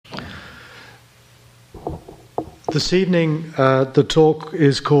This evening, the talk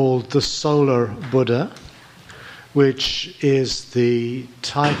is called The Solar Buddha, which is the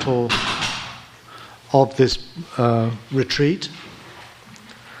title of this retreat.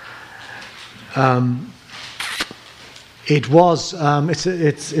 It's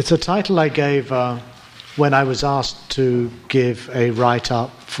a title I gave when I was asked to give a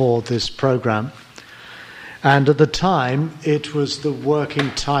write-up for this program. And at the time, it was the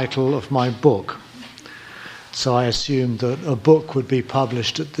working title of my book. So I assumed that a book would be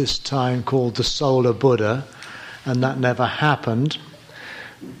published at this time called The Solar Buddha, and that never happened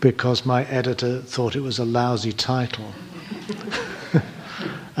because my editor thought it was a lousy title.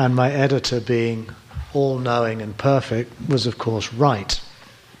 And my editor, being all-knowing and perfect, was of course right.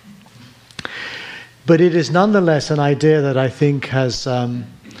 But it is nonetheless an idea that I think has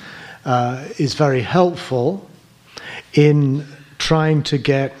is very helpful in trying to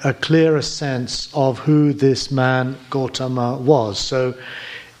get a clearer sense of who this man Gautama was. So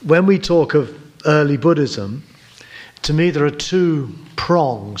when we talk of early Buddhism, to me there are two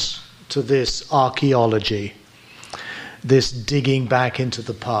prongs to this archaeology, this digging back into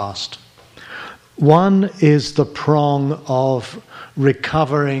the past. One is the prong of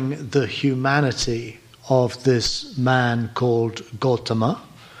recovering the humanity of this man called Gautama,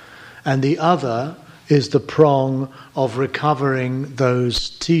 and the other is the prong of recovering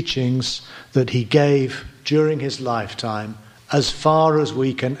those teachings that he gave during his lifetime, as far as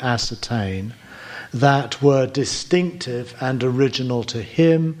we can ascertain, that were distinctive and original to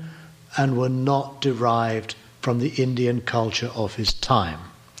him and were not derived from the Indian culture of his time,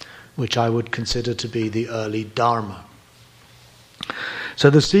 which I would consider to be the early Dharma. So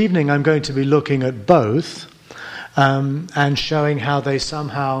this evening I'm going to be looking at both and showing how they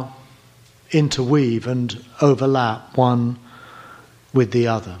somehow interweave and overlap one with the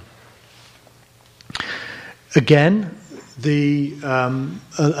other. Again,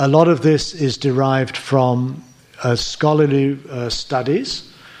 a lot of this is derived from scholarly studies,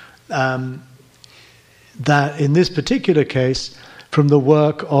 that in this particular case, from the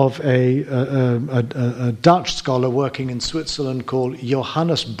work of a Dutch scholar working in Switzerland called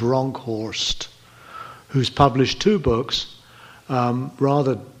Johannes Bronkhorst, who's published two books,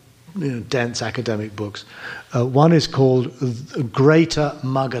 rather dense academic books. One is called Greater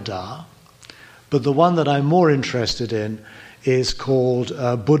Magadha, but the one that I'm more interested in is called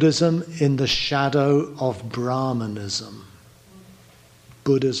Buddhism in the Shadow of Brahmanism.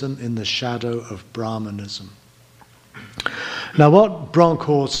 Buddhism in the Shadow of Brahmanism. Now what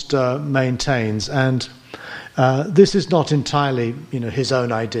Bronkhorst maintains, and this is not entirely his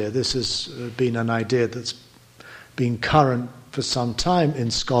own idea, this has been an idea that's been current for some time in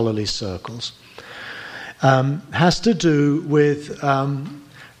scholarly circles, has to do with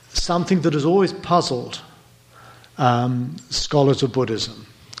something that has always puzzled scholars of Buddhism.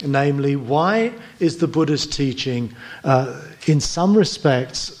 Namely, why is the Buddhist teaching in some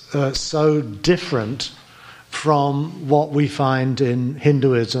respects so different from what we find in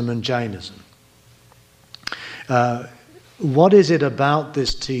Hinduism and Jainism? What is it about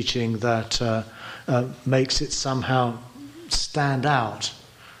this teaching that makes it somehow stand out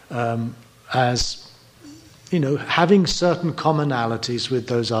as having certain commonalities with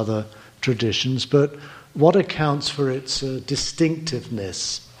those other traditions, but what accounts for its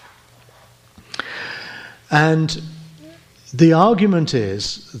distinctiveness? And the argument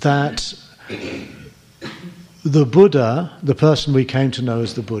is that the Buddha, the person we came to know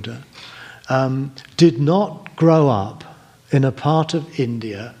as the Buddha, did not grow up in a part of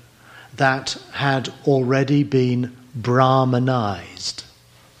India that had already been Brahmanized.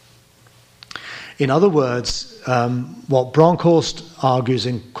 In other words, what Bronkhorst argues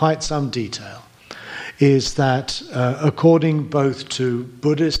in quite some detail is that according both to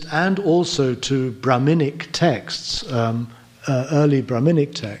Buddhist and also to Brahminic texts, early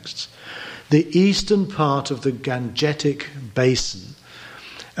Brahminic texts, the eastern part of the Gangetic basin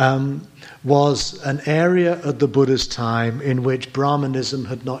was an area at the Buddha's time in which Brahmanism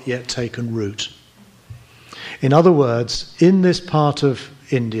had not yet taken root. In other words, in this part of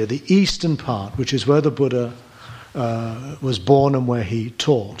India, the eastern part, which is where the Buddha was born and where he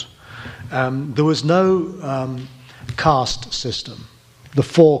taught, there was no caste system. The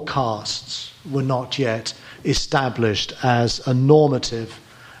four castes were not yet established as a normative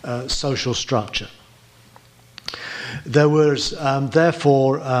social structure. There was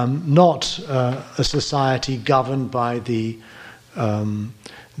therefore not a society governed by the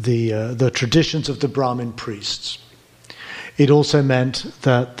traditions of the Brahmin priests. It also meant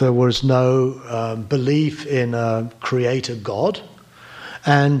that there was no belief in a creator God,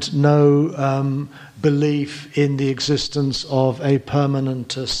 and no belief in the existence of a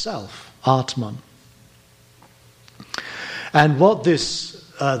permanent self, Atman. And what this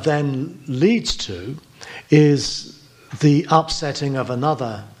then leads to is the upsetting of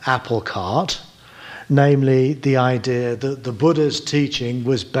another apple cart, namely the idea that the Buddha's teaching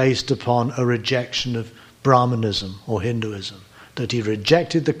was based upon a rejection of Brahmanism or Hinduism, that he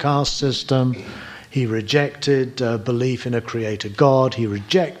rejected the caste system, he rejected belief in a creator God, he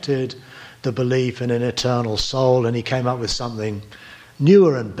rejected the belief in an eternal soul, and he came up with something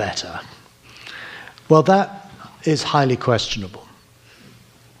newer and better. Well, that is highly questionable.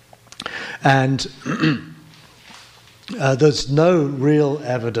 And there's no real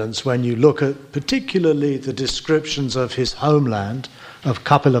evidence when you look at particularly the descriptions of his homeland, of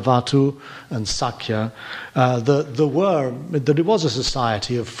Kapilavatthu and Sakya, that it was a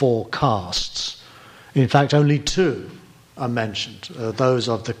society of 4 castes. In fact, only 2 are mentioned. Those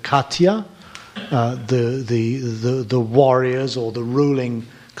of the Katya, the warriors or the ruling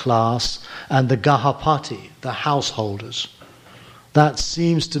class, and the Gahapati, the householders. That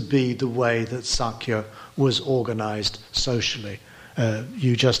seems to be the way that Sakya was organized socially.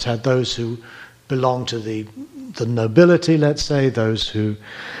 You just had those who belonged to the nobility, let's say, those who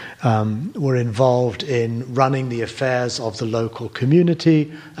were involved in running the affairs of the local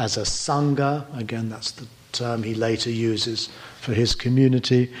community as a sangha. Again, that's the term he later uses for his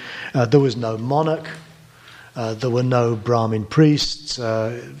community. There was no monarch. There were no Brahmin priests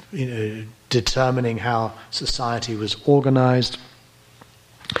determining how society was organized.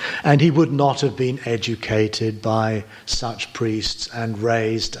 And he would not have been educated by such priests and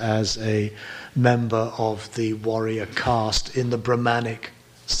raised as a member of the warrior caste in the Brahmanic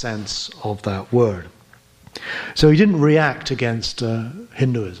sense of that word. So he didn't react against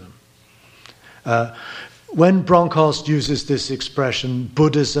Hinduism. When Bronkhorst uses this expression,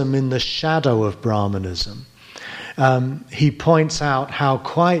 Buddhism in the shadow of Brahmanism, he points out how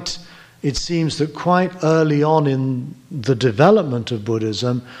it seems that quite early on in the development of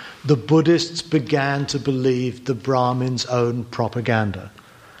Buddhism, the Buddhists began to believe the Brahmins' own propaganda.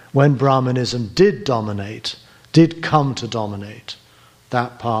 When Brahmanism did come to dominate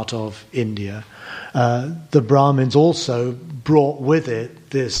that part of India, the Brahmins also brought with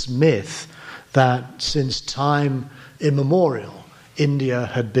it this myth that since time immemorial, India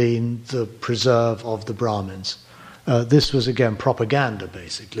had been the preserve of the Brahmins. This was, again, propaganda,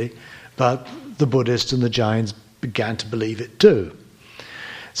 basically, but the Buddhists and the Jains began to believe it too.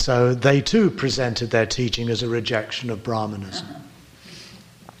 So they too presented their teaching as a rejection of Brahmanism.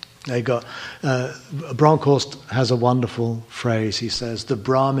 Bronkhorst has a wonderful phrase. He says, the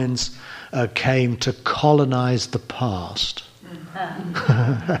Brahmins came to colonize the past.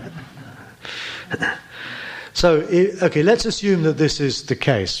 So, okay, let's assume that this is the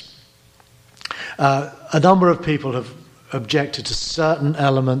case. A number of people have objected to certain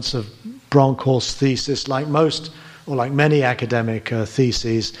elements of Bronkhorst's thesis, like many academic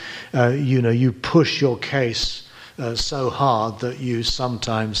theses. You push your case so hard that you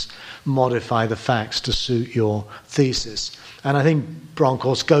sometimes modify the facts to suit your thesis. And I think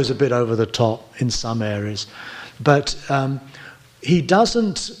Bronkhorst goes a bit over the top in some areas. But he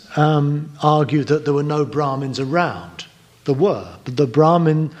doesn't argue that there were no Brahmins around. There were. But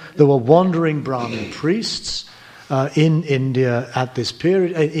there were wandering Brahmin priests in India at this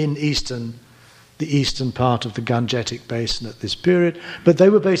period, in the eastern part of the Gangetic Basin at this period. But they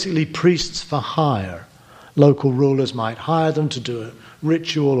were basically priests for hire. Local rulers might hire them to do a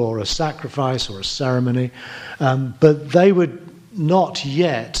ritual or a sacrifice or a ceremony, but they were not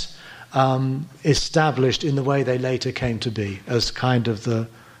yet established in the way they later came to be, as kind of the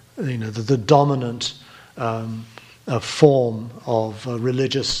dominant form of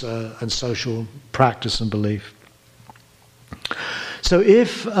religious and social practice and belief. So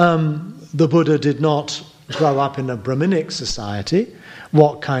if the Buddha did not grow up in a Brahminic society,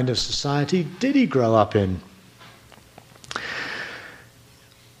 what kind of society did he grow up in?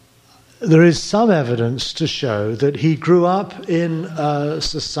 There is some evidence to show that he grew up in a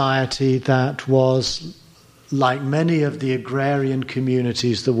society that was, like many of the agrarian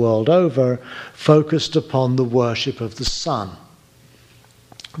communities the world over, focused upon the worship of the sun.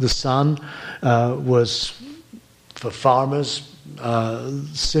 The sun was, for farmers,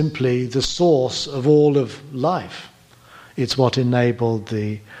 simply the source of all of life. It's what enabled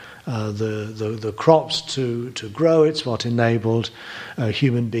the crops to grow. It's what enabled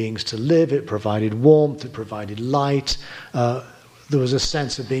human beings to live. It provided warmth. It provided light. There was a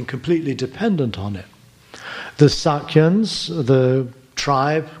sense of being completely dependent on it. The Sakyans, the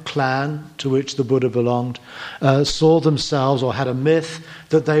tribe, clan to which the Buddha belonged, saw themselves, or had a myth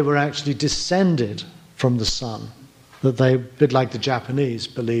that they were actually descended from the sun. That they, a bit like the Japanese,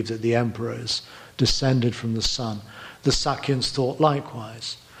 believed that the emperors descended from the sun. The Sakyans thought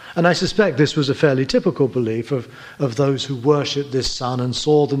likewise. And I suspect this was a fairly typical belief of those who worshipped this sun and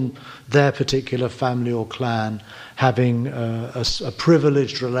saw their particular family or clan having a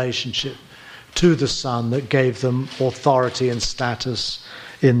privileged relationship to the sun that gave them authority and status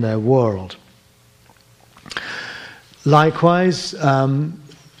in their world. Likewise,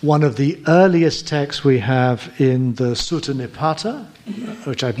 one of the earliest texts we have in the Sutta Nipata,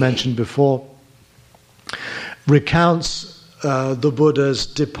 which I've mentioned before, recounts the Buddha's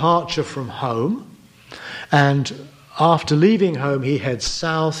departure from home. And after leaving home, he heads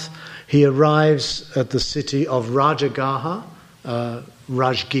south. He arrives at the city of Rajagaha,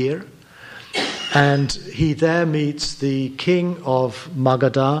 Rajgir, and he there meets the king of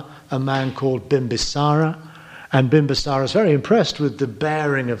Magadha, a man called Bimbisara. And Bimbisara is very impressed with the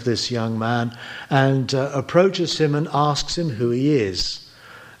bearing of this young man and approaches him and asks him who he is.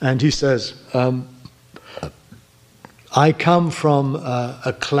 And he says, I come from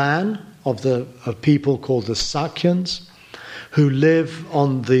a clan of people called the Sakyans, who live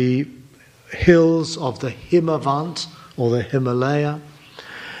on the hills of the Himavant, or the Himalaya,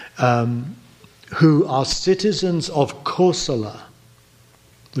 who are citizens of Kosala,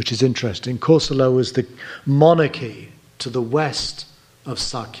 which is interesting. Kosala was the monarchy to the west of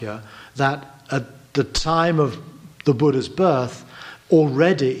Sakya that at the time of the Buddha's birth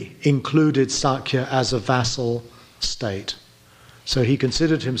already included Sakya as a vassal state. So he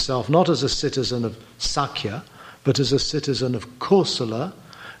considered himself not as a citizen of Sakya, but as a citizen of Kosala,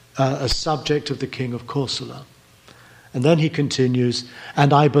 a subject of the king of Kosala. And then he continues,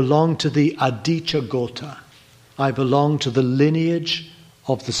 and I belong to the Aditya Gota. I belong to the lineage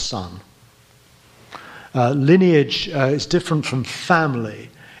of the sun. Lineage is different from family.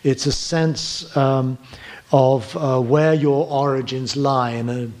 It's a sense of where your origins lie in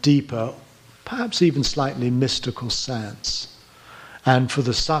a deeper, perhaps even slightly mystical sense. And for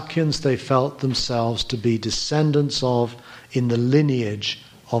the Sakyans, they felt themselves to be descendants of, in the lineage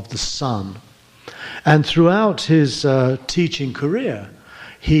of the sun. And throughout his teaching career,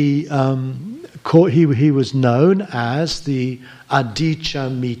 he was known as the Aditya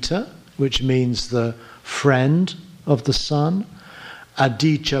Mita, which means the friend of the sun,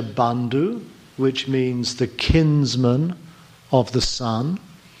 Aditya Bandhu, which means the kinsman of the sun.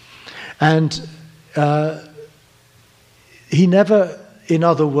 And he never, in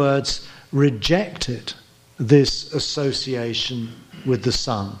other words, rejected this association with the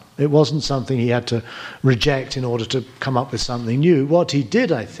sun. It wasn't something he had to reject in order to come up with something new. What he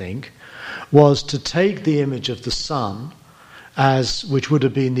did, I think, was to take the image of the sun, which would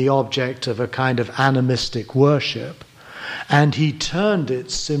have been the object of a kind of animistic worship, and he turned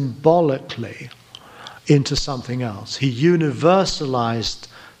it symbolically into something else. He universalized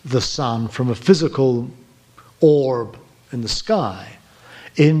the sun from a physical orb in the sky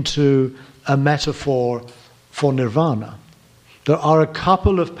into a metaphor for nirvana. There are a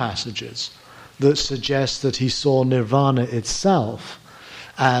couple of passages that suggest that he saw nirvana itself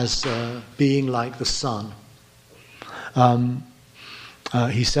as being like the sun.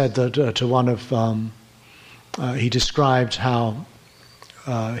 He said that to one of, he described how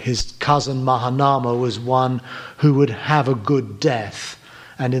his cousin Mahanama was one who would have a good death.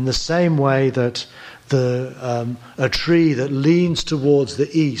 And in the same way that a tree that leans towards the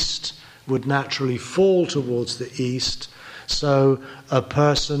east would naturally fall towards the east, so a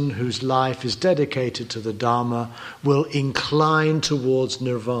person whose life is dedicated to the Dharma will incline towards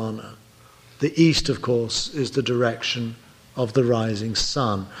nirvana. The east, of course, is the direction of the rising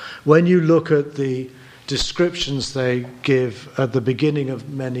sun. When you look at the descriptions they give at the beginning of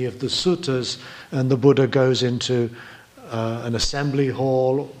many of the suttas, and the Buddha goes into an assembly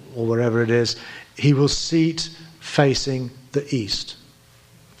hall or wherever it is, he will seat facing the east,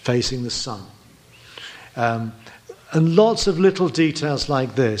 facing the sun. And lots of little details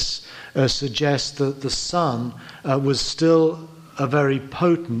like this suggest that the sun was still a very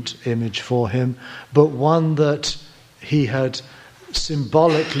potent image for him, but one that he had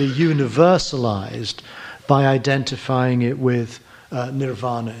symbolically universalized by identifying it with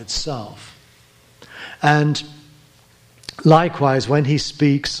nirvana itself. And likewise, when he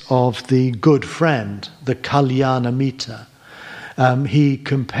speaks of the good friend, the Kalyana Mita, he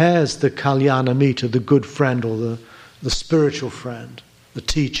compares the Kalyana Mita, the good friend, or the spiritual friend, the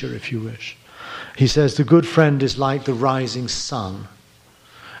teacher, if you wish. He says the good friend is like the rising sun.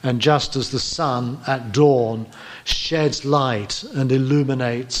 And just as the sun at dawn sheds light and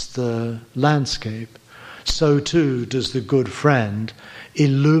illuminates the landscape, so too does the good friend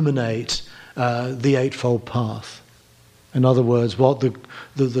illuminate the Eightfold Path. In other words, what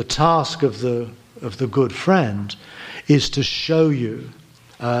the task of the good friend is to show you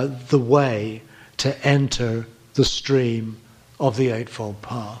the way to enter the stream of the Eightfold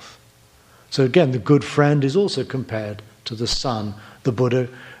Path. So again, the good friend is also compared to the sun. The Buddha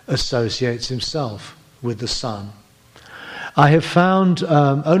associates himself with the sun. I have found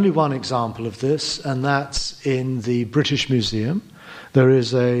only one example of this, and that's in the British Museum. There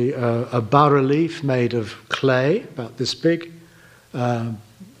is a bas-relief made of clay, about this big, and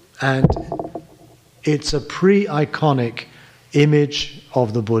it's a pre-iconic image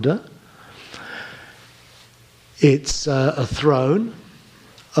of the Buddha. It's a throne,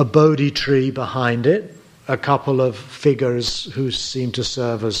 a Bodhi tree behind it, a couple of figures who seem to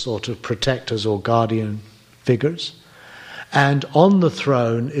serve as sort of protectors or guardian figures. And on the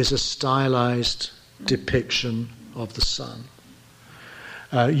throne is a stylized depiction of the sun.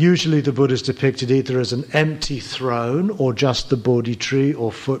 Usually the Buddha is depicted either as an empty throne or just the Bodhi tree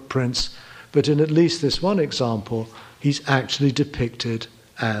or footprints, but in at least this one example, he's actually depicted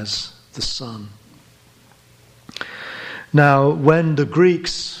as the sun. Now, when the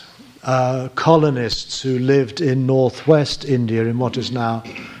Greeks, colonists who lived in northwest India, in what is now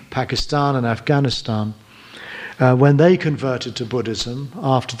Pakistan and Afghanistan, when they converted to Buddhism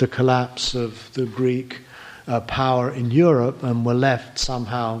after the collapse of the Greek power in Europe and were left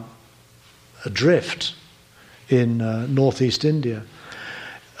somehow adrift in northeast India,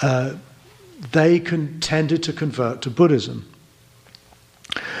 they tended to convert to Buddhism.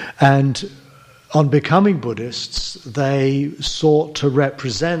 And on becoming Buddhists, they sought to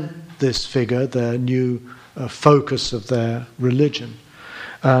represent this figure, their new focus of their religion.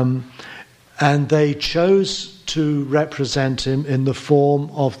 And they chose to represent him in the form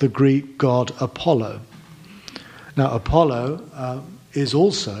of the Greek god Apollo. Now, Apollo is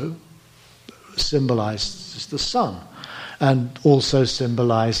also symbolized as the sun, and also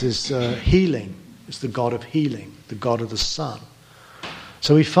symbolizes healing. It's the god of healing, the god of the sun.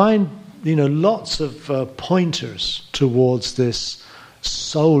 So we find, lots of pointers towards this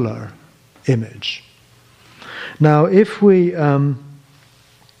solar image. Now, if we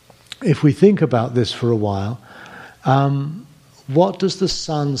think about this for a while, what does the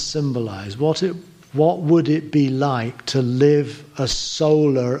sun symbolize? What would it be like to live a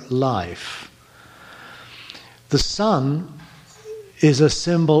solar life? The sun is a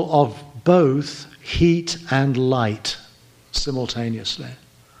symbol of both heat and light simultaneously.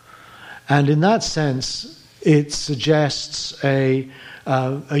 And in that sense, it suggests a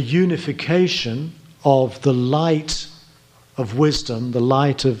unification of the light of wisdom, the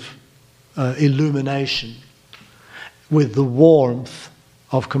light of illumination, with the warmth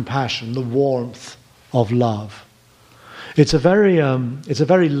of compassion, the warmth of love. It's a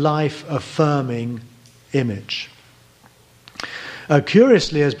very life-affirming image.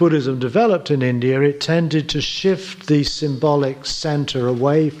 Curiously, as Buddhism developed in India, it tended to shift the symbolic center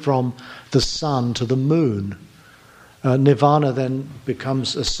away from the sun to the moon. Nirvana then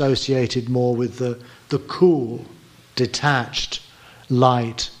becomes associated more with the cool, detached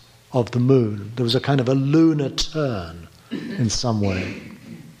light of the moon. There was a kind of a lunar turn in some way.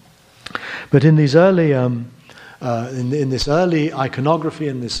 But in these early, in this early iconography,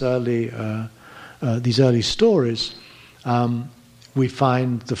 in this these early stories, we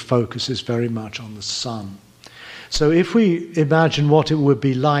find the focus is very much on the sun. So if we imagine what it would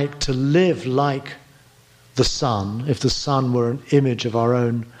be like to live like the sun, if the sun were an image of our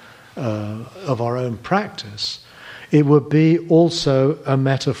own practice, it would be also a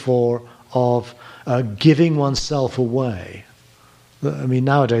metaphor of giving oneself away. I mean,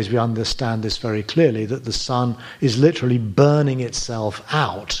 nowadays we understand this very clearly, that the sun is literally burning itself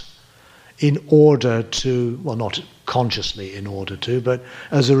out in order to, well, not consciously in order to, but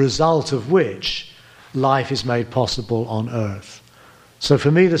as a result of which life is made possible on earth. So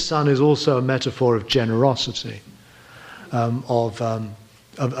for me, the sun is also a metaphor of generosity,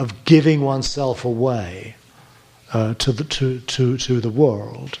 of giving oneself away to the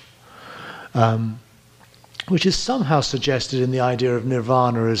world, which is somehow suggested in the idea of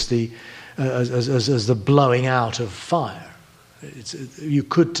nirvana as the blowing out of fire. You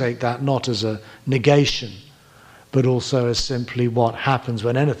could take that not as a negation, but also as simply what happens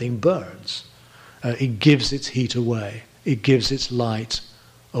when anything burns. It gives its heat away. It gives its light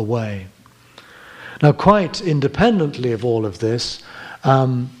away. Now, quite independently of all of this,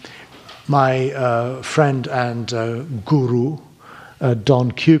 my friend and guru,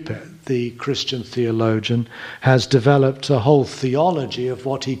 Don Cupid, the Christian theologian, has developed a whole theology of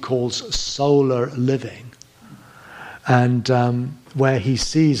what he calls solar living. And where he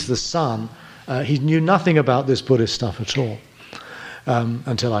sees the sun, he knew nothing about this Buddhist stuff at all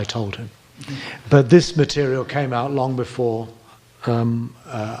until I told him. But this material came out long before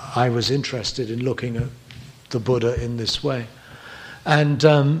I was interested in looking at the Buddha in this way. And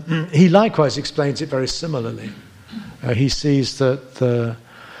he likewise explains it very similarly. He sees that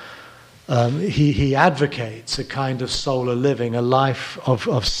he advocates a kind of solar living, a life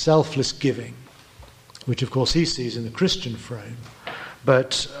of selfless giving, which of course he sees in the Christian frame.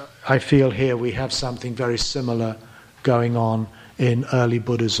 But I feel here we have something very similar going on in early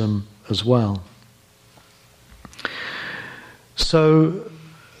Buddhism as well. So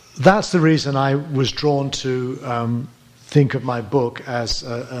that's the reason I was drawn to think of my book as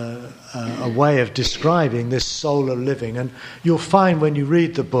a way of describing this solar living. And you'll find when you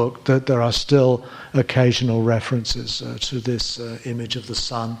read the book that there are still occasional references to this image of the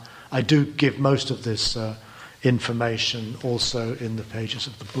sun. I do give most of this information also in the pages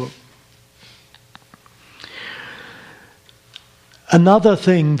of the book. Another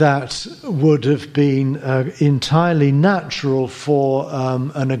thing that would have been entirely natural for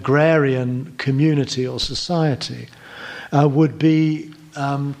an agrarian community or society would be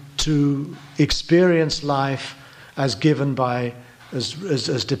to experience life as given by,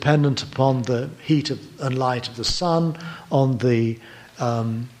 as dependent upon the heat and light of the sun, on the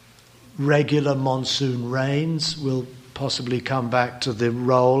regular monsoon rains. We'll possibly come back to the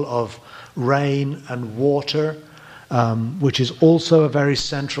role of rain and water, which is also a very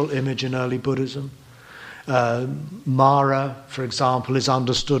central image in early Buddhism. Mara, for example, is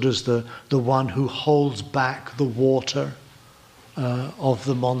understood as the one who holds back the water of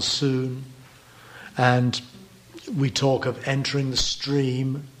the monsoon. And we talk of entering the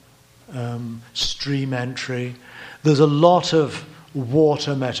stream, stream entry. There's a lot of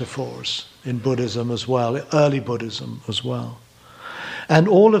water metaphors in Buddhism as well, early Buddhism as well. And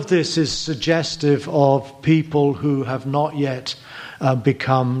all of this is suggestive of people who have not yet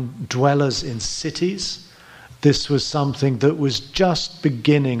become dwellers in cities. This was something that was just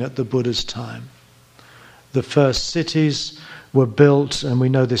beginning at the Buddha's time. The first cities were built, and we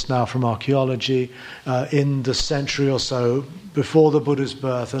know this now from archaeology, in the century or so before the Buddha's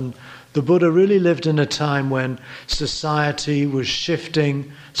birth. And the Buddha really lived in a time when society was shifting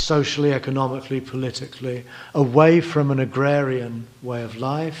socially, economically, politically, away from an agrarian way of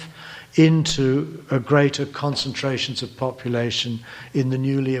life into a greater concentrations of population in the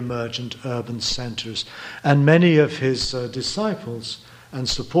newly emergent urban centres. And many of his disciples and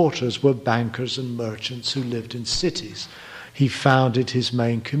supporters were bankers and merchants who lived in cities. He founded his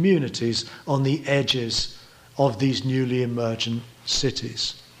main communities on the edges of these newly emergent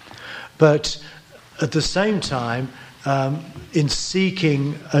cities. But at the same time, in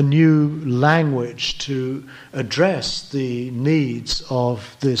seeking a new language to address the needs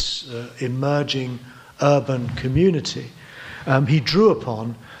of this emerging urban community, he drew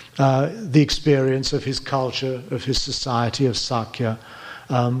upon the experience of his culture, of his society, of Sakya,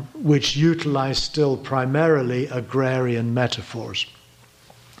 which utilized still primarily agrarian metaphors.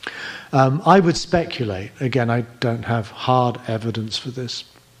 I would speculate, again, I don't have hard evidence for this,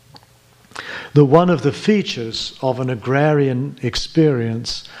 that one of the features of an agrarian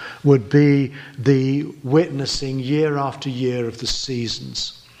experience would be the witnessing year after year of the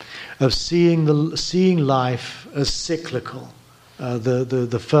seasons, of seeing life as cyclical.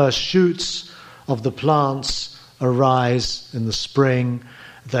 The first shoots of the plants arise in the spring,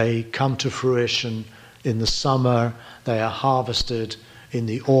 they come to fruition in the summer, they are harvested in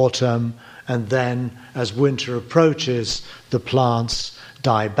the autumn, and then as winter approaches, the plants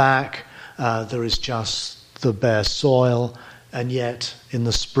die back. There is just the bare soil, and yet in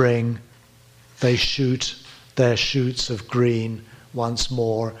the spring they shoot their shoots of green once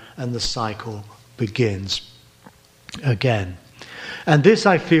more, and the cycle begins again. And this,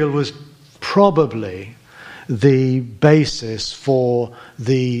 I feel, was probably the basis for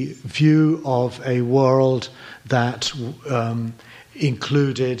the view of a world that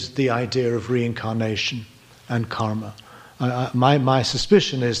included the idea of reincarnation and karma. My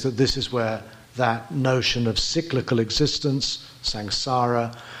suspicion is that this is where that notion of cyclical existence,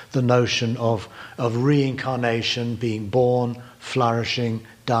 samsara, the notion of reincarnation, being born, flourishing,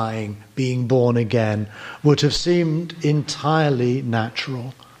 dying, being born again, would have seemed entirely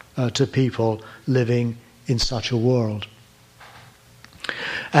natural to people living in such a world.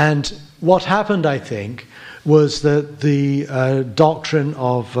 And what happened, I think, was that the doctrine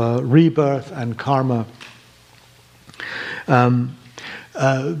of rebirth and karma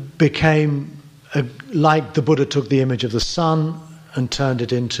became like the Buddha took the image of the sun and turned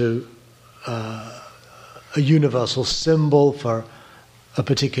it into a universal symbol for a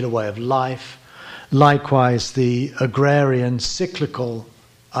particular way of life. Likewise, the agrarian cyclical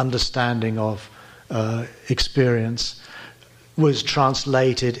understanding of experience was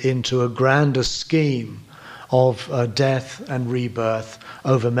translated into a grander scheme of death and rebirth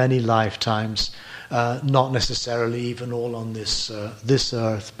over many lifetimes, not necessarily even all on this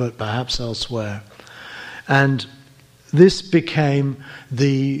earth, but perhaps elsewhere. And this became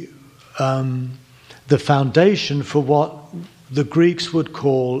the foundation for what the Greeks would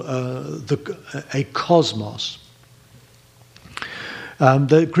call a cosmos.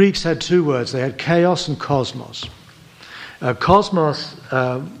 The Greeks had two words. They had chaos and cosmos. Cosmos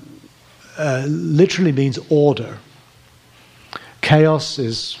literally means order. Chaos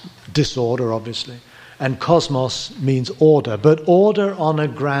is disorder, obviously, and cosmos means order, but order on a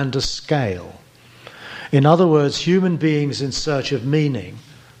grander scale. In other words, human beings in search of meaning,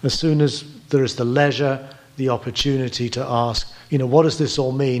 as soon as there is the leisure, the opportunity to ask, what does this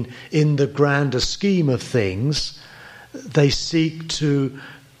all mean in the grander scheme of things, they seek to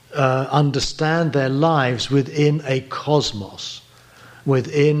understand their lives within a cosmos,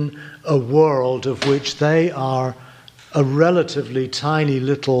 within a world of which they are a relatively tiny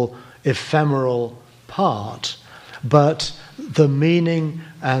little ephemeral part, but the meaning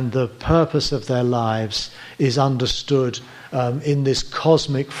and the purpose of their lives is understood in this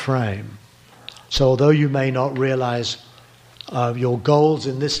cosmic frame. So although you may not realize your goals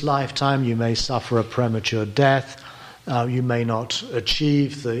in this lifetime, you may suffer a premature death, you may not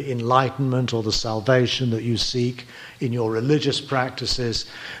achieve the enlightenment or the salvation that you seek in your religious practices,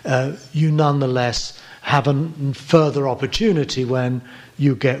 you nonetheless have a further opportunity when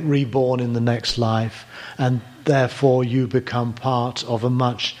you get reborn in the next life, and therefore you become part of a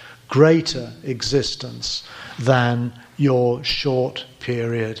much greater existence than your short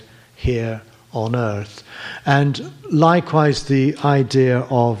period here on earth. And likewise, the idea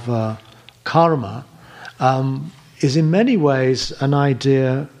of karma is in many ways an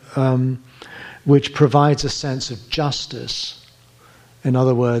idea which provides a sense of justice. In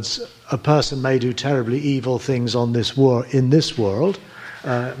other words, a person may do terribly evil things in this world,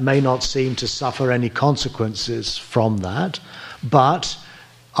 may not seem to suffer any consequences from that, but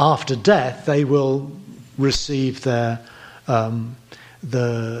after death they will receive their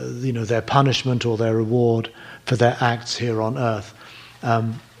punishment or their reward for their acts here on earth.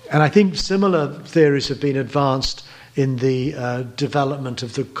 And I think similar theories have been advanced in the development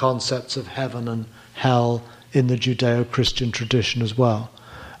of the concepts of heaven and hell in the Judeo-Christian tradition as well.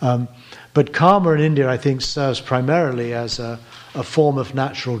 But karma in India, I think, serves primarily as a form of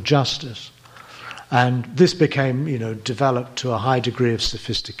natural justice. And this became, developed to a high degree of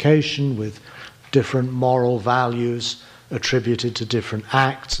sophistication with different moral values attributed to different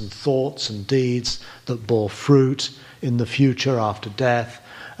acts and thoughts and deeds that bore fruit in the future after death,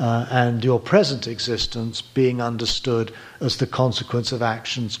 and your present existence being understood as the consequence of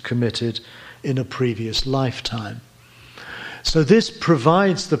actions committed in a previous lifetime. So this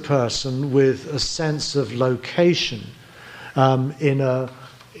provides the person with a sense of location in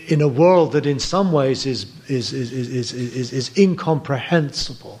a world that in some ways is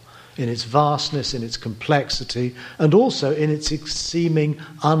incomprehensible in its vastness, in its complexity, and also in its seeming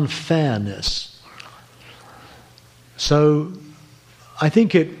unfairness. So I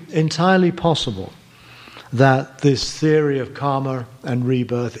think it entirely possible that this theory of karma and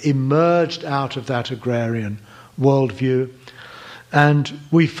rebirth emerged out of that agrarian worldview. And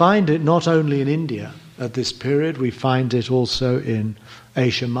we find it not only in India at this period, we find it also in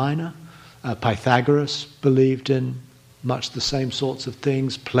Asia Minor. Pythagoras believed in much the same sorts of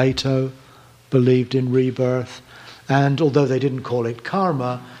things. Plato believed in rebirth. And although they didn't call it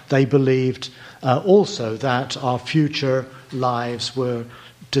karma, they believed also that our future lives were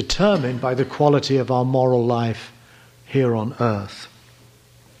determined by the quality of our moral life here on earth.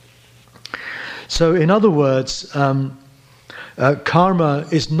 So in other words, karma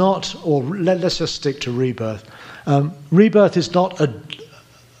is not, or let's just stick to rebirth. Rebirth is not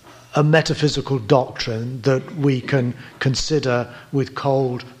a metaphysical doctrine that we can consider with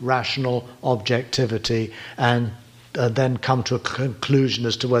cold, rational objectivity and then come to a conclusion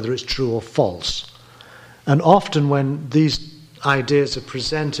as to whether it's true or false. And often when these ideas are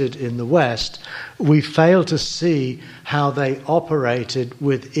presented in the West, we fail to see how they operated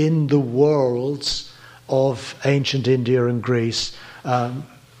within the worlds of ancient India and Greece,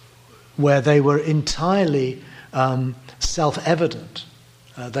 where they were entirely self-evident.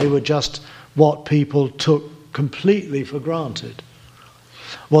 They were just what people took completely for granted.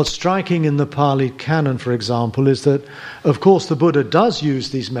 What's striking in the Pali Canon, for example, is that, of course, the Buddha does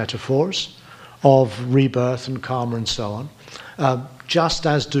use these metaphors of rebirth and karma and so on, just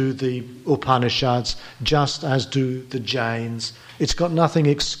as do the Upanishads, just as do the Jains. It's got nothing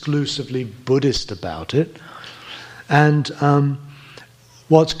exclusively Buddhist about it. And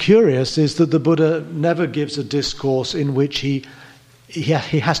what's curious is that the Buddha never gives a discourse in which he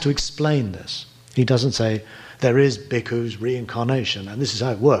has to explain this. He doesn't say, there is bhikkhus, reincarnation, and this is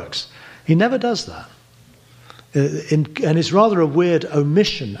how it works. He never does that. And it's rather a weird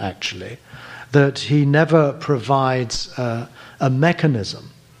omission, actually, that he never provides a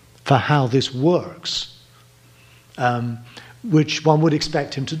mechanism for how this works, which one would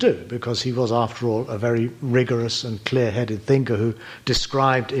expect him to do, because he was, after all, a very rigorous and clear-headed thinker who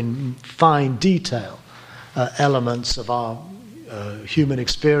described in fine detail elements of our human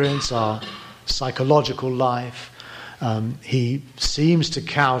experience, our psychological life. He seems to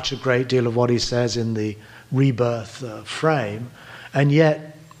couch a great deal of what he says in the rebirth frame, and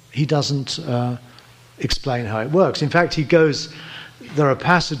yet he doesn't explain how it works. In fact, there are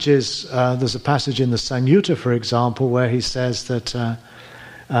passages, there's a passage in the Samyutta, for example, where he says that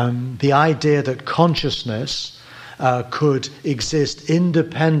the idea that consciousness could exist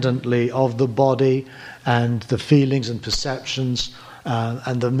independently of the body and the feelings and perceptions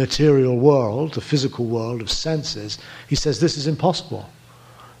and the material world, the physical world of senses, he says this is impossible.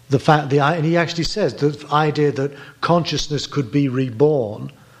 And he actually says the idea that consciousness could be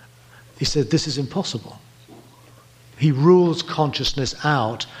reborn, he said this is impossible. He rules consciousness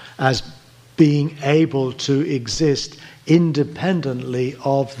out as being able to exist independently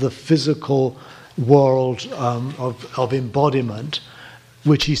of the physical world of embodiment,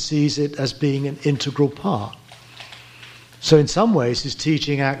 which he sees it as being an integral part. So in some ways his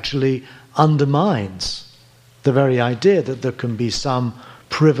teaching actually undermines the very idea that there can be some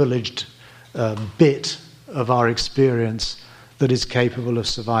privileged bit of our experience that is capable of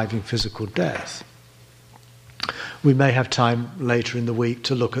surviving physical death. We may have time later in the week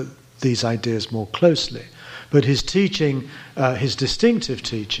to look at these ideas more closely. But his teaching, his distinctive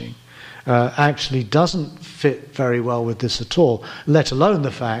teaching, actually doesn't fit very well with this at all, let alone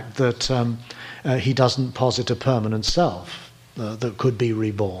the fact that he doesn't posit a permanent self that could be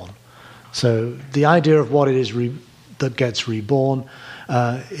reborn. So the idea of what it is that gets reborn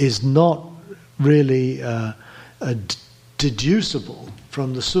is not really deducible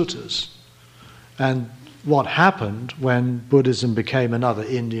from the suttas. And what happened when Buddhism became another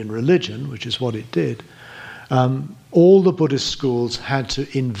Indian religion, which is what it did, all the Buddhist schools had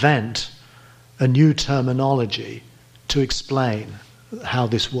to invent a new terminology to explain how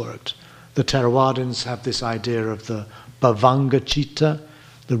this worked. The Theravadins have this idea of the bhavanga citta,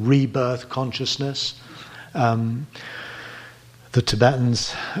 the rebirth consciousness. The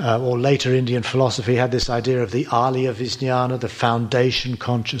Tibetans, or later Indian philosophy, had this idea of the Alaya Vijnana, the foundation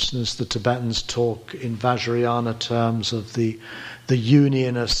consciousness. The Tibetans talk in Vajrayana terms of the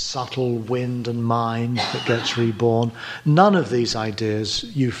union of subtle wind and mind that gets reborn. None of these ideas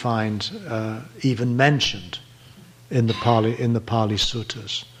you find even mentioned in the Pali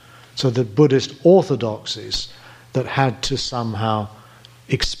Suttas. So the Buddhist orthodoxies that had to somehow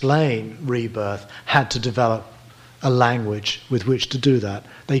explain rebirth had to develop a language with which to do that.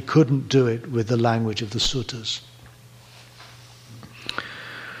 They couldn't do it with the language of the suttas.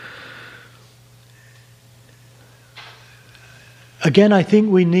 Again, I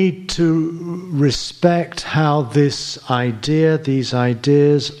think we need to respect how these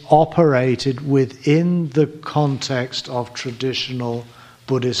ideas operated within the context of traditional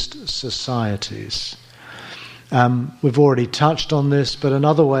Buddhist societies. We've already touched on this, but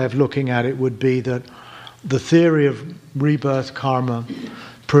another way of looking at it would be that the theory of rebirth karma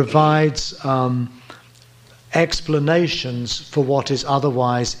provides explanations for what is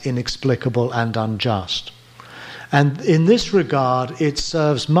otherwise inexplicable and unjust. And in this regard, it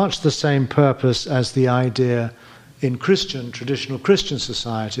serves much the same purpose as the idea in traditional Christian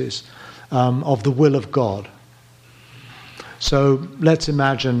societies, of the will of God. So let's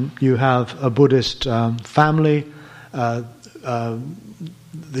imagine you have a Buddhist family.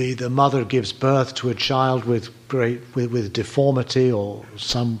 The mother gives birth to a child with deformity or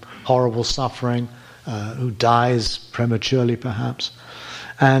some horrible suffering, who dies prematurely perhaps.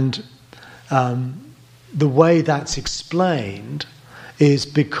 And the way that's explained is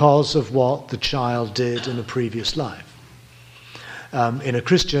because of what the child did in a previous life. In a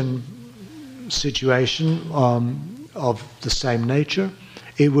Christian situation of the same nature,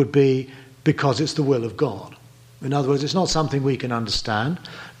 it would be because it's the will of God. In other words, it's not something we can understand,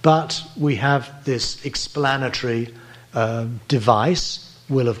 but we have this explanatory device,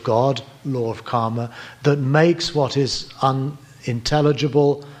 will of God, law of karma, that makes what is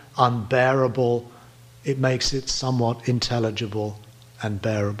unintelligible, unbearable, it makes it somewhat intelligible and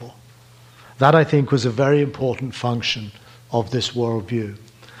bearable. That, I think, was a very important function of this worldview.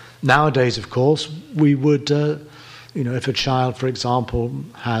 Nowadays, of course, we would, if a child, for example,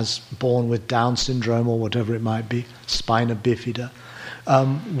 has born with Down syndrome or whatever it might be, spina bifida,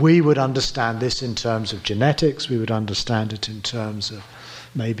 we would understand this in terms of genetics, we would understand it in terms of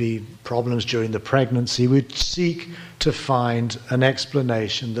maybe problems during the pregnancy. We'd seek to find an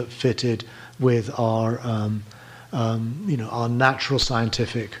explanation that fitted with our natural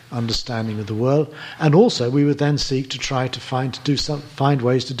scientific understanding of the world, and also we would then seek to try to find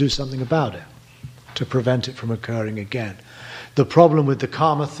ways to do something about it, to prevent it from occurring again. The problem with the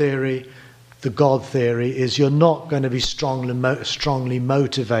karma theory, the God theory, is you're not going to be strongly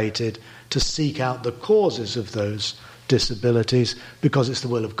motivated to seek out the causes of those disabilities because it's the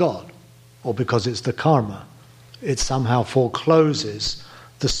will of God or because it's the karma. It somehow forecloses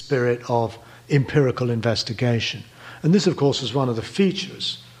the spirit of empirical investigation. And this, of course, is one of the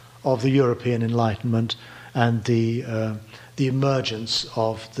features of the European Enlightenment and the emergence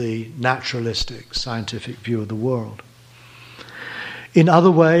of the naturalistic scientific view of the world. In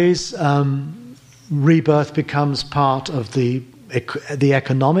other ways, rebirth becomes part of the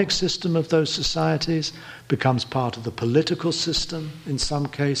economic system of those societies, becomes part of the political system in some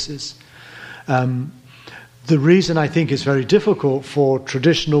cases. The reason I think it's very difficult for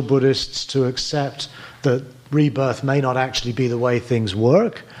traditional Buddhists to accept that rebirth may not actually be the way things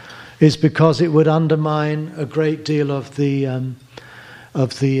work is because it would undermine a great deal of the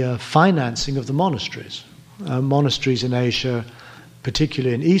financing of the monasteries. Monasteries in Asia,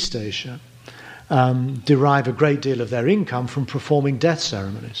 particularly in East Asia, derive a great deal of their income from performing death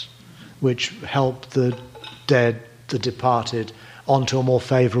ceremonies, which help the dead, the departed, onto a more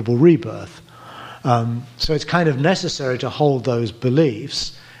favourable rebirth. So it's kind of necessary to hold those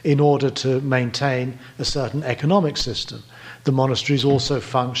beliefs in order to maintain a certain economic system. The monasteries also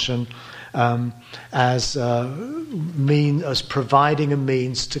function as providing a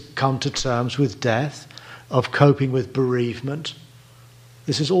means to come to terms with death, of coping with bereavement.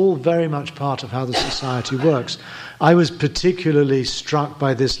 This is all very much part of how the society works. I was particularly struck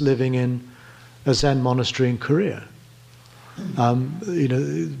by this living in a Zen monastery in Korea.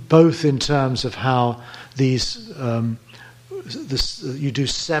 Both in terms of how you do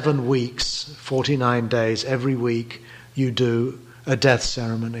 7 weeks, 49 days, every week you do a death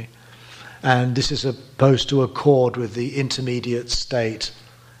ceremony. And this is supposed to accord with the intermediate state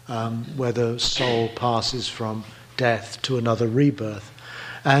where the soul passes from death to another rebirth.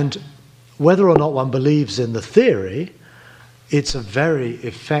 And whether or not one believes in the theory, it's a very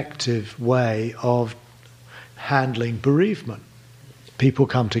effective way of handling bereavement. People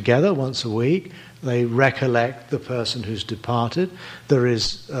come together once a week, they recollect the person who's departed. There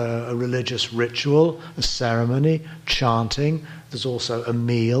is a religious ritual, a ceremony, chanting. There's also a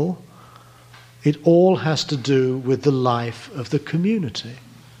meal. It all has to do with the life of the community.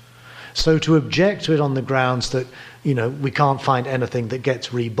 So to object to it on the grounds that, we can't find anything that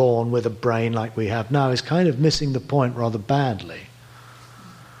gets reborn with a brain like we have now is kind of missing the point rather badly.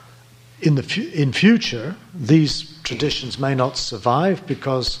 In future, these traditions may not survive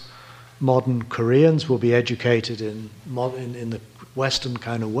because modern Koreans will be educated in the Western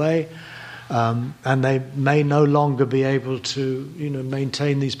kind of way, and they may no longer be able to,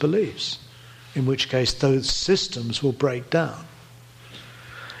 maintain these beliefs. In which case, those systems will break down.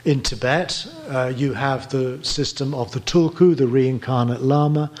 In Tibet, you have the system of the tulku, the reincarnate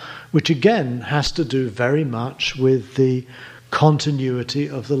lama, which again has to do very much with the continuity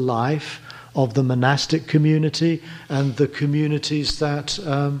of the life of the monastic community and the communities that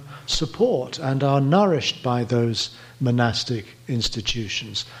support and are nourished by those monastic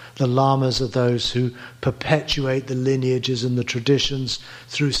institutions. The lamas are those who perpetuate the lineages and the traditions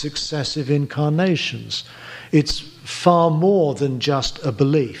through successive incarnations. It's far more than just a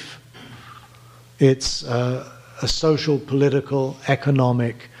belief. It's a social, political,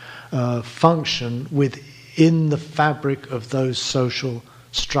 economic function within the fabric of those social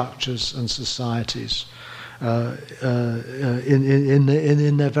structures and societies in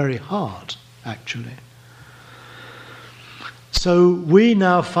their very heart, actually. So we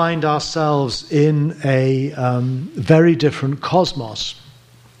now find ourselves in a very different cosmos.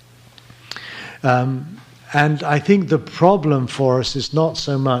 And I think the problem for us is not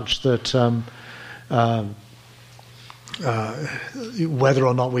so much that whether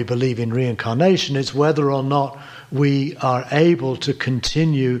or not we believe in reincarnation, it's whether or not we are able to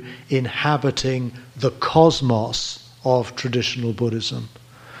continue inhabiting the cosmos of traditional Buddhism.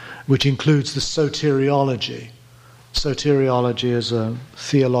 which includes the soteriology. Soteriology is a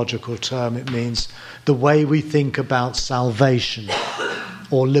theological term. It means the way we think about salvation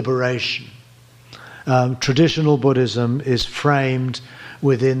or liberation. Traditional Buddhism is framed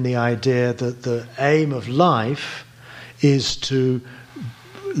within the idea that the aim of life is to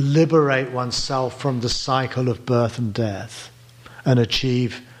liberate oneself from the cycle of birth and death and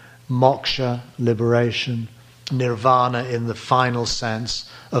achieve moksha, liberation, nirvana in the final sense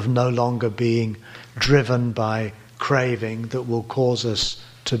of no longer being driven by craving that will cause us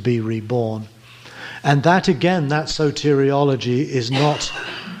to be reborn. And that again, that soteriology is not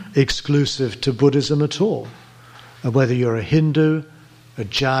exclusive to Buddhism at all. Whether you're a Hindu, a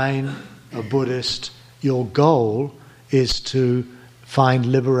Jain, a Buddhist, your goal is to find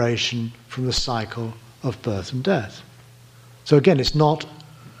liberation from the cycle of birth and death. So again, it's not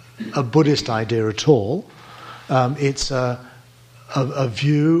a Buddhist idea at all. It's a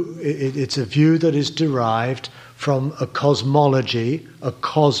view. It's a view that is derived from a cosmology, a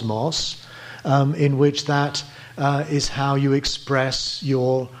cosmos, in which that is how you express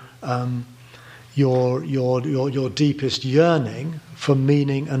your deepest yearning for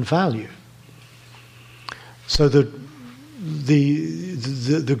meaning and value. So the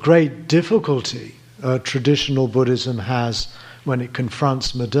great difficulty traditional Buddhism has when it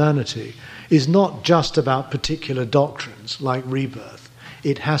confronts modernity is not just about particular doctrines like rebirth.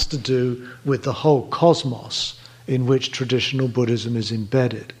 It has to do with the whole cosmos in which traditional Buddhism is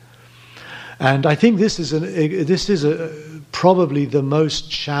embedded. And I think this is probably the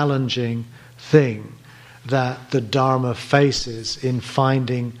most challenging thing that the Dharma faces in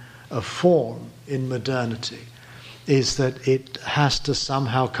finding a form in modernity, is that it has to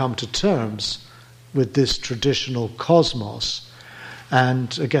somehow come to terms with this traditional cosmos.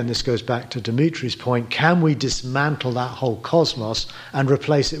 And again, this goes back to Dimitri's point, can we dismantle that whole cosmos and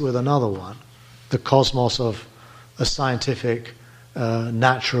replace it with another one? The cosmos of a scientific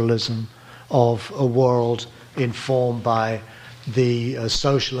naturalism, of a world informed by the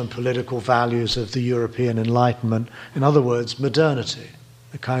social and political values of the European Enlightenment. In other words, modernity,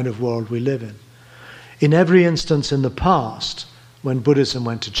 the kind of world we live in. In every instance in the past, when Buddhism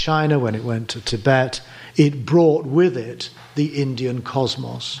went to China, when it went to Tibet, it brought with it the Indian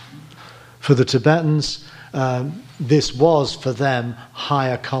cosmos. For the Tibetans, this was for them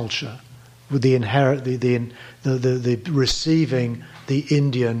higher culture, with the receiving the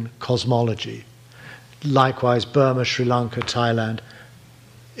Indian cosmology. Likewise, Burma, Sri Lanka, Thailand,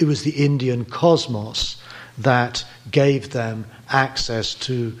 it was the Indian cosmos that gave them access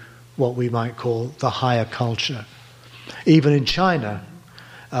to what we might call the higher culture. Even in China,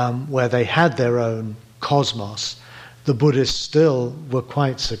 where they had their own cosmos, the Buddhists still were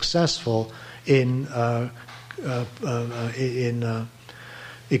quite successful in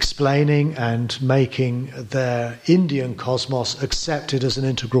explaining and making their Indian cosmos accepted as an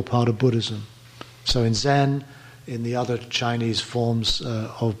integral part of Buddhism. So in Zen, in the other Chinese forms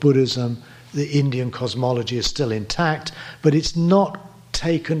of Buddhism, the Indian cosmology is still intact, but it's not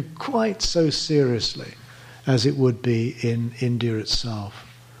taken quite so seriously as it would be in India itself.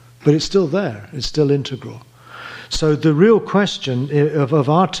 But it's still there, it's still integral. So the real question of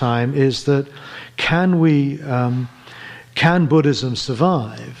our time is that can Buddhism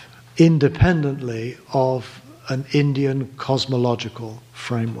survive independently of an Indian cosmological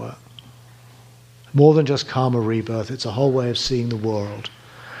framework? More than just karma rebirth, it's a whole way of seeing the world.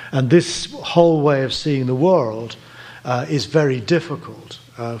 And this whole way of seeing the world is very difficult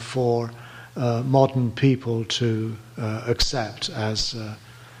for modern people to accept as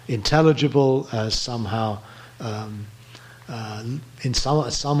intelligible, as somehow, in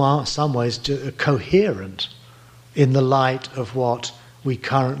some ways, coherent in the light of how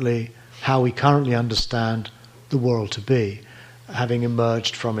we currently understand the world to be, having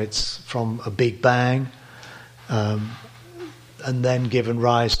emerged from a Big Bang, and then given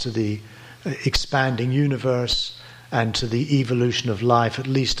rise to the expanding universe and to the evolution of life, at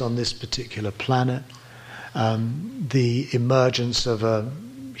least on this particular planet, the emergence of a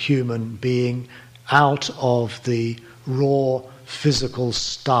human being out of the raw physical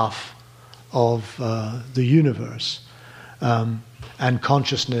stuff of the universe, and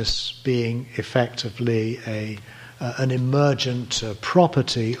consciousness being effectively an emergent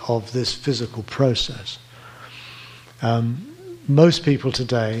property of this physical process. Most people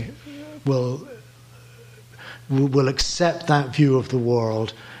today will accept that view of the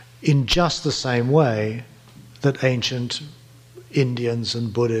world in just the same way that ancient Indians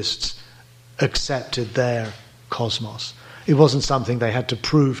and Buddhists accepted their cosmos. It wasn't something they had to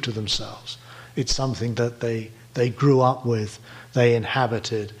prove to themselves. It's something that they grew up with, they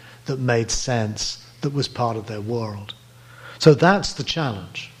inhabited, that made sense, that was part of their world. So that's the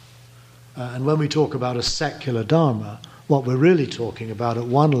challenge. And when we talk about a secular Dharma, what we're really talking about at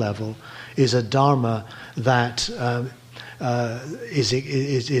one level is a Dharma that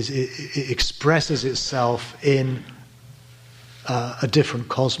expresses itself in a different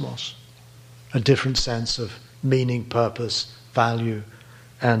cosmos, a different sense of meaning, purpose, value,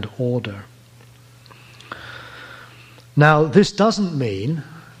 and order. Now, this doesn't mean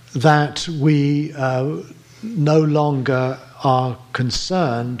that we no longer are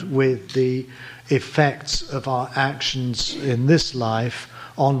concerned with the effects of our actions in this life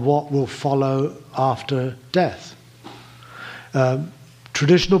on what will follow after death.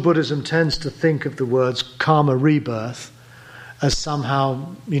 Traditional Buddhism tends to think of the words karma rebirth as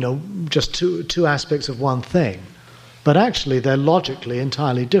somehow, just two aspects of one thing. But actually, they're logically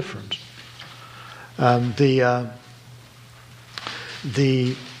entirely different. The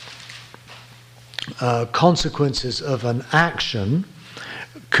consequences of an action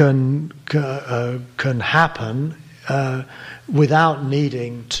can happen without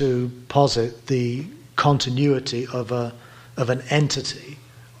needing to posit the continuity of an entity,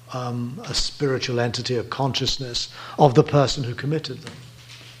 a spiritual entity, a consciousness of the person who committed them.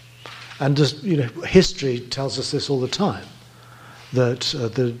 And just, history tells us this all the time, that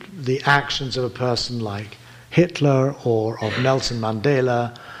the actions of a person like Hitler or of Nelson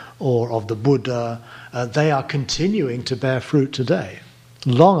Mandela or of the Buddha, they are continuing to bear fruit today,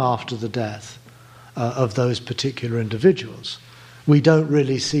 long after the death of those particular individuals. We don't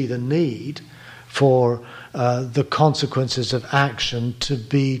really see the need for the consequences of action to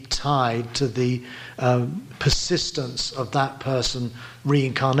be tied to the persistence of that person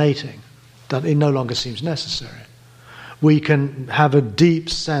reincarnating. That it no longer seems necessary. We can have a deep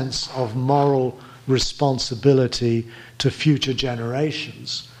sense of moral responsibility to future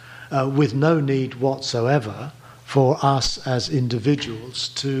generations with no need whatsoever for us as individuals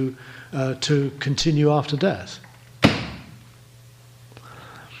to continue after death.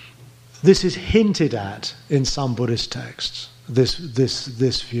 This is hinted at in some Buddhist texts,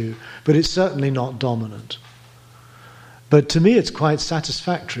 this view, but it's certainly not dominant. But to me it's quite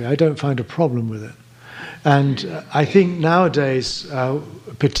satisfactory. I don't find a problem with it. And I think nowadays,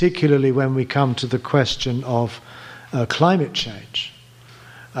 particularly when we come to the question of climate change,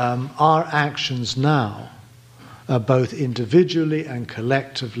 our actions now, both individually and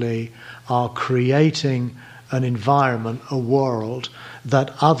collectively, are creating an environment, a world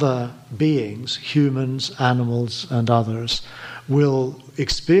that other beings, humans, animals, and others, will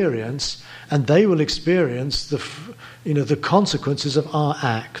experience, and they will experience the consequences of our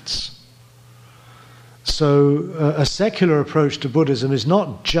acts. So a secular approach to Buddhism is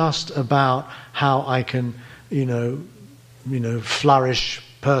not just about how I can, flourish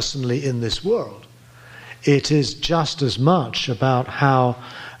personally in this world. It is just as much about how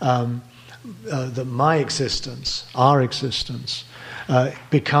that my existence, our existence,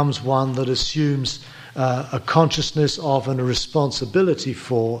 becomes one that assumes a consciousness of and a responsibility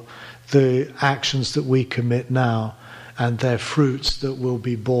for the actions that we commit now and their fruits that will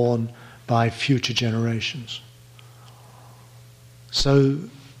be born by future generations. So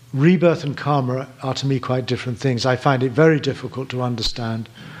rebirth and karma are to me quite different things. I find it very difficult to understand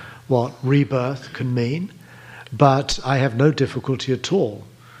what rebirth can mean, but I have no difficulty at all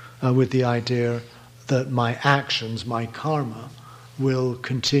with the idea that my actions, my karma, will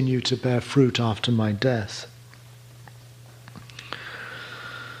continue to bear fruit after my death.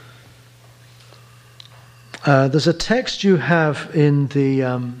 There's a text you have in the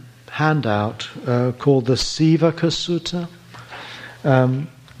handout called the Sivaka Sutta.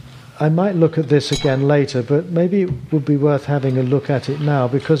 I might look at this again later, but maybe it would be worth having a look at it now,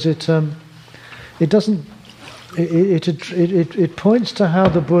 because it points to how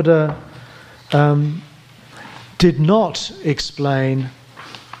the Buddha did not explain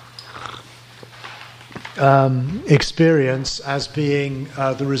experience as being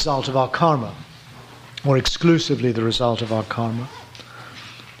the result of our karma, or exclusively the result of our karma.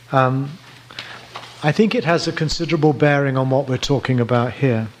 I think it has a considerable bearing on what we're talking about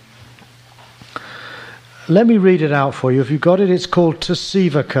here. Let me read it out for you. If you've got it, it's called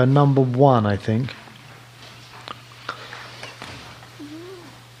Tasivaka number 1, I think.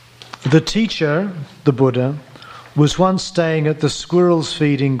 The teacher, the Buddha, was once staying at the squirrels'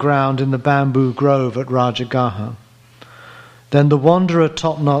 feeding ground in the bamboo grove at Rajagaha. Then the wanderer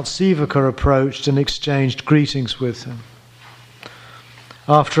Top-Knot Sivaka approached and exchanged greetings with him.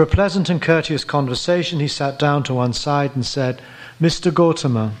 After a pleasant and courteous conversation, he sat down to one side and said, "Mr.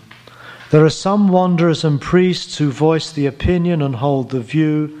 Gautama, there are some wanderers and priests who voice the opinion and hold the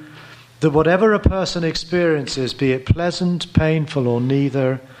view that whatever a person experiences, be it pleasant, painful, or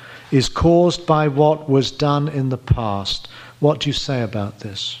neither, is caused by what was done in the past. What do you say about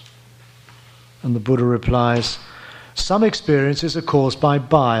this? And the Buddha replies, some experiences are caused by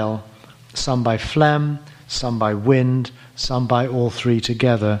bile, some by phlegm, some by wind, some by all three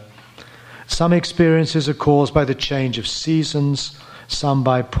together. Some experiences are caused by the change of seasons, some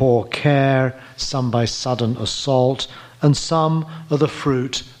by poor care, some by sudden assault, and some are the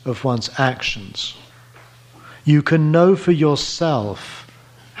fruit of one's actions. You can know for yourself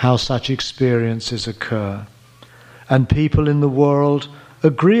how such experiences occur, and people in the world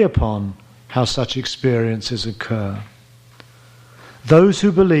agree upon how such experiences occur. Those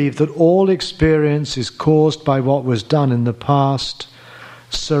who believe that all experience is caused by what was done in the past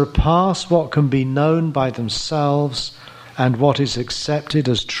surpass what can be known by themselves and what is accepted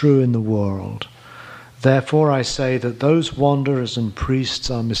as true in the world. Therefore I say that those wanderers and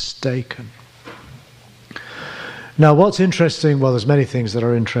priests are mistaken. Now what's interesting, well, there's many things that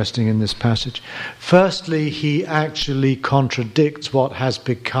are interesting in this passage. Firstly, he actually contradicts what has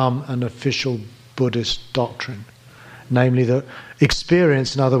become an official Buddhist doctrine. Namely that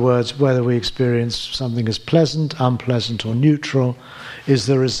experience, in other words, whether we experience something as pleasant, unpleasant or neutral, is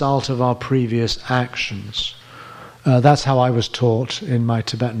the result of our previous actions. That's how I was taught in my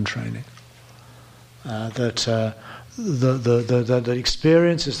Tibetan training. That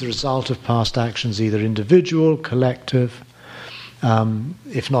experience is the result of past actions, either individual, collective,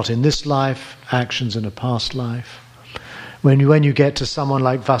 if not in this life, actions in a past life. When you get to someone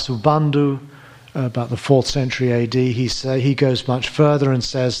like Vasubandhu, about the 4th century AD, he goes much further and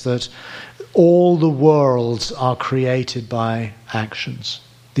says that all the worlds are created by actions,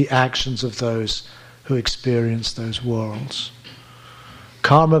 the actions of those who experience those worlds.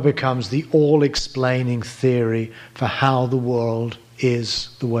 Karma becomes the all-explaining theory for how the world is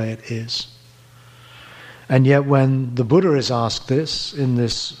the way it is. And yet when the Buddha is asked this, in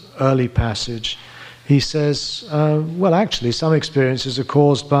this early passage, he says, well, actually, some experiences are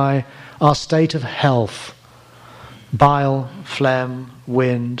caused by our state of health. Bile, phlegm,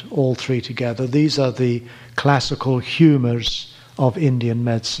 wind, all three together. These are the classical humours of Indian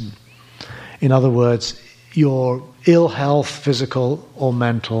medicine. In other words, your ill health, physical or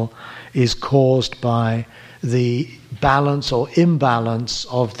mental, is caused by the balance or imbalance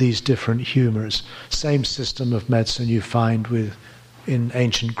of these different humours. Same system of medicine you find in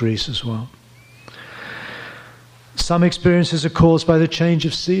ancient Greece as well. Some experiences are caused by the change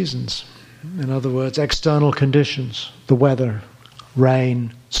of seasons. In other words, external conditions, the weather,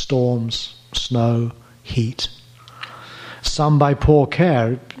 rain, storms, snow, heat. Some by poor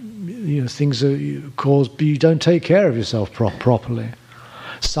care. Things are caused, you don't take care of yourself properly.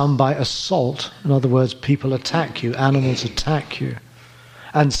 Some by assault. In other words, people attack you, animals attack you.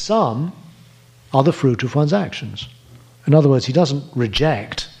 And some are the fruit of one's actions. In other words, he doesn't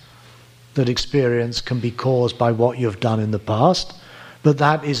reject that experience can be caused by what you've done in the past, but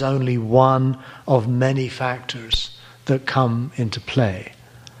that is only one of many factors that come into play.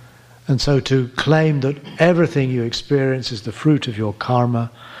 And so to claim that everything you experience is the fruit of your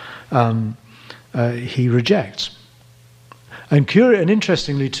karma, he rejects. And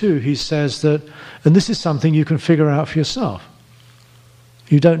interestingly too, he says that, and this is something you can figure out for yourself.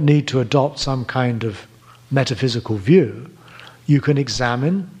 You don't need to adopt some kind of metaphysical view. You can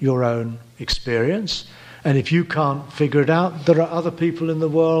examine your own experience, and if you can't figure it out, there are other people in the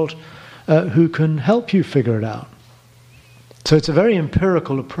world who can help you figure it out. So it's a very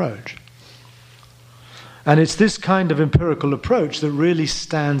empirical approach. And it's this kind of empirical approach that really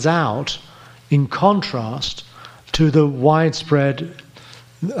stands out in contrast to the widespread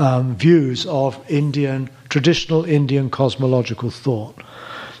views of traditional Indian cosmological thought.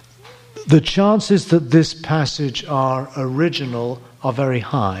 The chances that this passage are original are very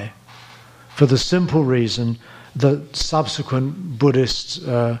high, for the simple reason that subsequent Buddhist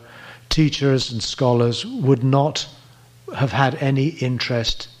teachers and scholars would not have had any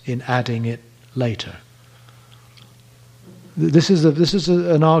interest in adding it later. This is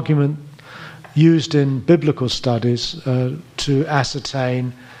an argument used in biblical studies to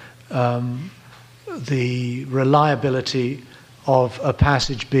ascertain the reliability of a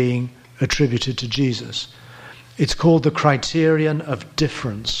passage being attributed to Jesus. It's called the criterion of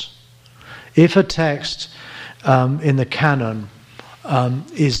difference. If a text in the canon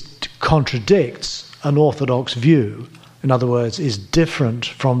contradicts an orthodox view, in other words, is different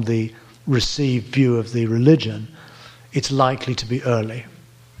from the received view of the religion, it's likely to be early.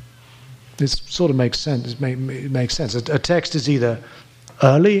 This sort of makes sense. It makes sense. A text is either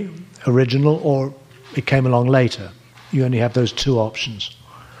early, original, or it came along later. You only have those two options.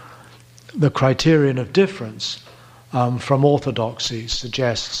 the criterion of difference from orthodoxy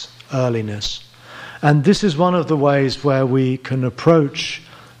suggests earliness. And this is one of the ways where we can approach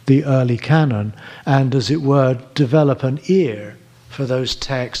the early canon and, as it were, develop an ear for those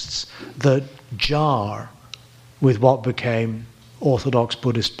texts that jar with what became Orthodox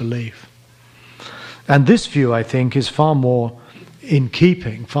Buddhist belief. And this view, I think, is far more in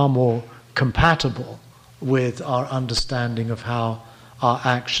keeping, far more compatible with our understanding of how our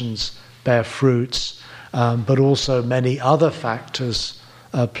actions bear fruits, but also many other factors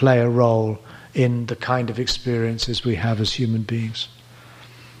play a role in the kind of experiences we have as human beings.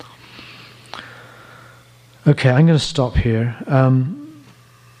 Okay, I'm going to stop here.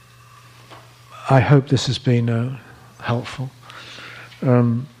 I hope this has been helpful.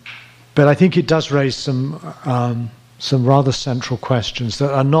 But I think it does raise some rather central questions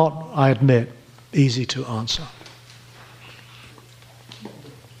that are not, I admit, easy to answer.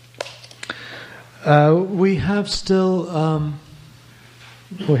 We have still,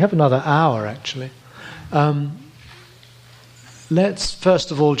 we have another hour actually. Let's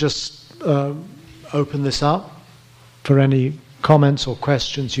first of all just open this up for any comments or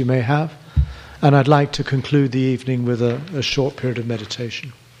questions you may have. And I'd like to conclude the evening with a short period of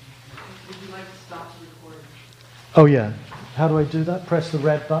meditation. Would you like to stop the recording? Oh yeah. How do I do that? Press the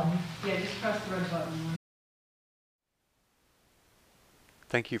red button? Yeah, just press the red button.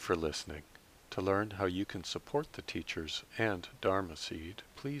 Thank you for listening. To learn how you can support the teachers and Dharma Seed,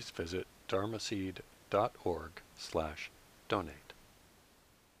 please visit dharmaseed.org/donate.